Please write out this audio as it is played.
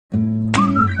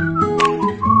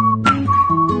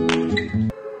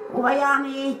Why,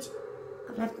 mate?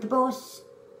 I've left the bus.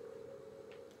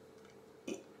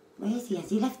 Where is he? Has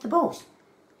he left the bus?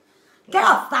 Get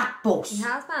off that bus! He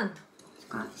has, man.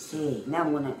 I can't see. Now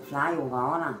I'm going to fly over,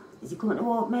 aren't I? Is he coming to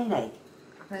walk me, like?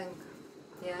 I think.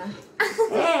 Yeah.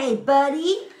 Hey,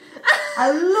 buddy.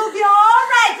 I love you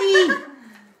already.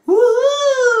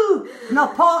 Woohoo! I'm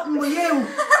not parting with you.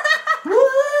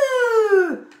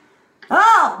 Woo!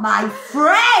 Oh, my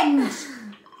friend.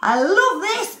 I love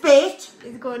this bit.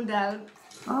 He's going down.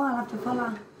 Oh, I'll have to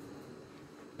follow.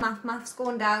 Math's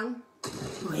going down.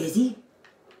 Where is he?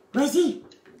 Where's he?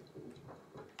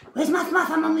 Where's Math?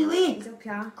 I'm on my way. He's up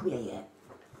here. Come here, yeah.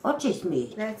 Watch this,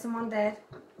 mate. There's someone dead.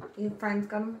 Your friend's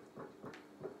got him.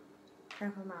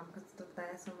 Careful, ma'am, because it's up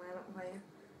there somewhere, up there.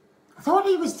 I thought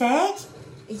he was dead.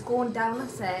 He's going down, I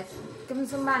said. Give him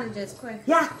some bandages, quick.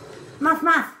 Yeah.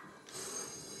 Math.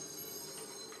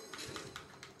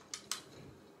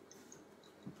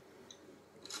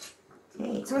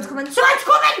 Hey. Someone's coming. Someone's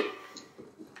coming!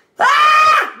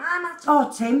 Ah! Man, that's... Oh,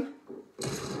 it's him.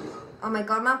 Oh my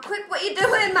god, man, quick, what are you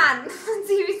doing, man?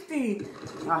 Seriously.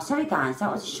 Oh, sorry guys,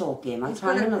 that was a short game. I'll He's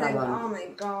try gonna another think, one. oh my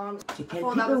god. You can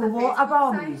thought that people was a with water Facebook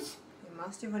bombs. You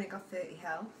must, you've only got 30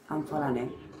 health. I'm following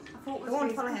him. I thought it was Go on,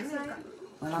 Facebook follow him. site.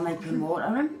 Well, I'm making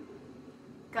water him.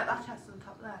 Get that chest on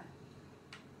top there.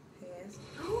 He is.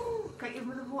 Get your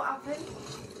mother water thing.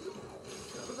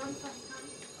 What was on first time?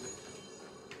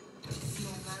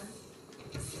 Small man.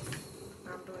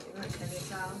 I'm doing it, you might kill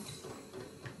yourself.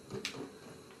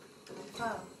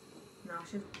 Well, No,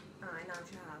 she... Aye, now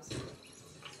she has.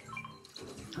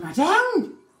 Am I down?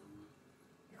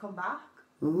 you come back.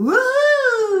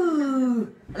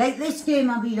 Woo! I like this game,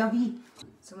 Abby Lovey.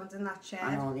 Someone's in that chair.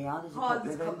 I know they are. There's a Oh, couple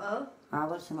there's of a them. couple. Ah,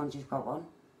 well, someone just got one.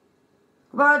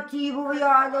 Come on, T, over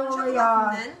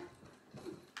here. Then.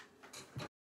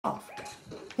 Off.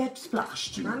 Get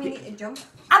splashed, you Mum, you bit. need to jump.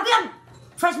 Abby, I'm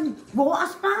pressing water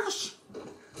splash.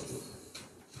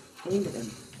 Get into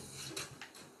them.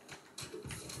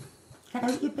 Get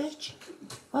out, you bitch.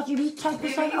 What do you need?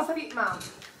 10% off it? Feet, ma'am.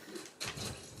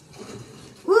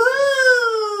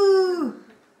 Woo!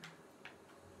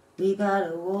 We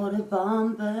got a water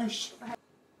bomb bush.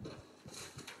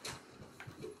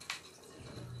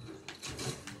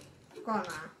 Go on,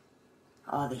 man.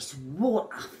 Oh, this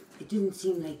water. It doesn't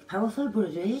seem like powerful, but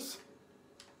it is.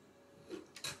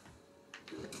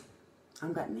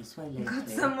 I'm getting this way later. Got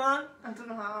someone? I don't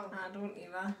know how. I don't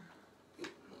either.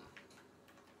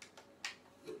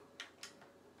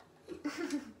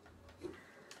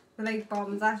 They're like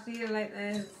bombs after you, like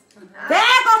this. There,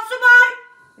 got someone!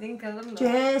 You didn't kill them though.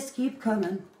 Just keep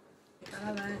coming.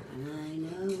 Oh, right. And I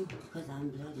know, cause I'm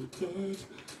bloody good.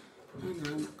 And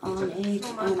I'm on it,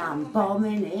 and I'm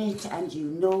bombing it. And you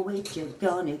know it, you're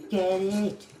gonna get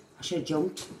it. I should have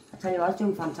jumped. I tell you, I was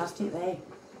doing fantastic there. Do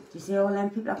you see all them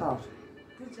people I got?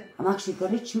 Did you? I'm actually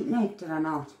good at shooting it, did I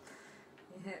not?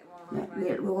 You hit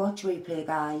one. We'll watch replay,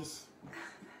 guys.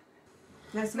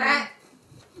 There's Nah. one.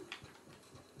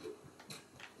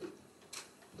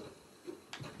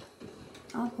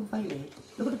 Oh, good fight it.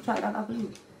 Look at the track that I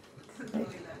blew.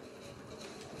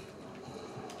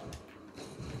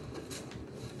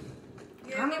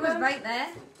 Mummy was right there.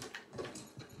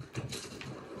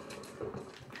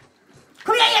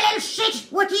 Come here, you little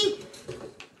shit, Wiki!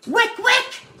 Wick!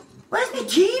 Where's my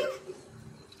team?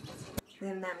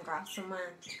 They're in them grass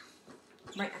somewhere.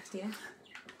 Right next to you.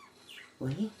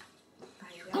 Where? Behind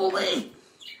you. Go away!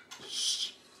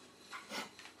 Shh.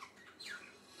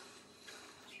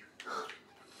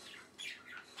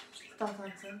 Stop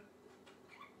dancing.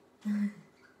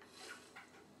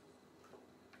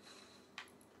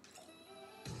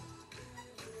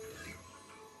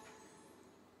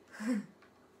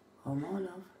 Oh, my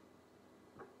love.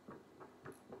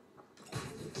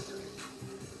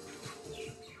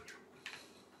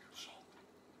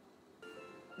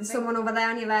 There's someone over there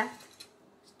on your left.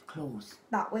 Close.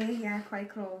 That way, yeah, quite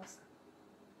close.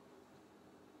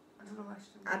 I don't know why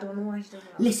she did. I don't know why she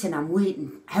doesn't. Listen, I'm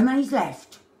waiting. How many's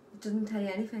left? It doesn't tell you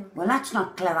anything. Well, that's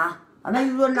not clever. I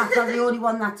mean, running after the only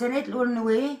one that's in it, running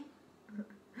away.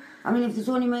 I mean, if there's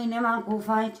only me and him, I'll go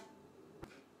fight.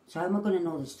 So how am I going to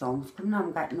know the storm's coming?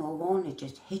 I'm getting all one. It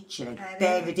just hits you like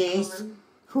David Ace.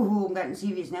 Ooh, I'm getting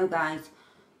serious now, guys.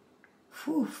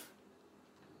 Oof.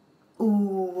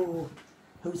 Ooh.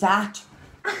 Who's that?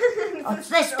 Oh, it's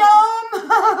the storm!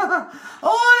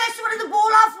 Oh, that's one of the ball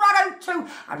I've run out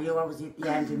to. I knew I was at the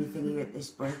end of my thingy at this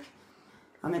brick.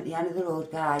 I'm at the end of the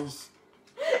road, guys.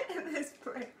 This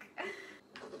brick.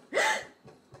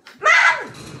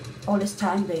 All this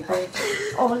time, baby.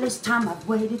 All this time I've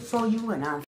waited for you and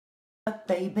I've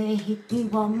baby, hit me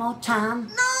one more time.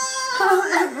 No!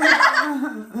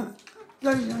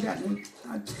 No, Daddy.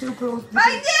 It's too close.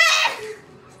 Find it!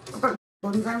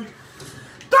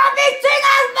 Got me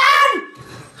singers, man!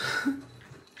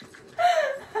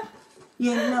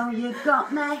 You know you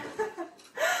got me.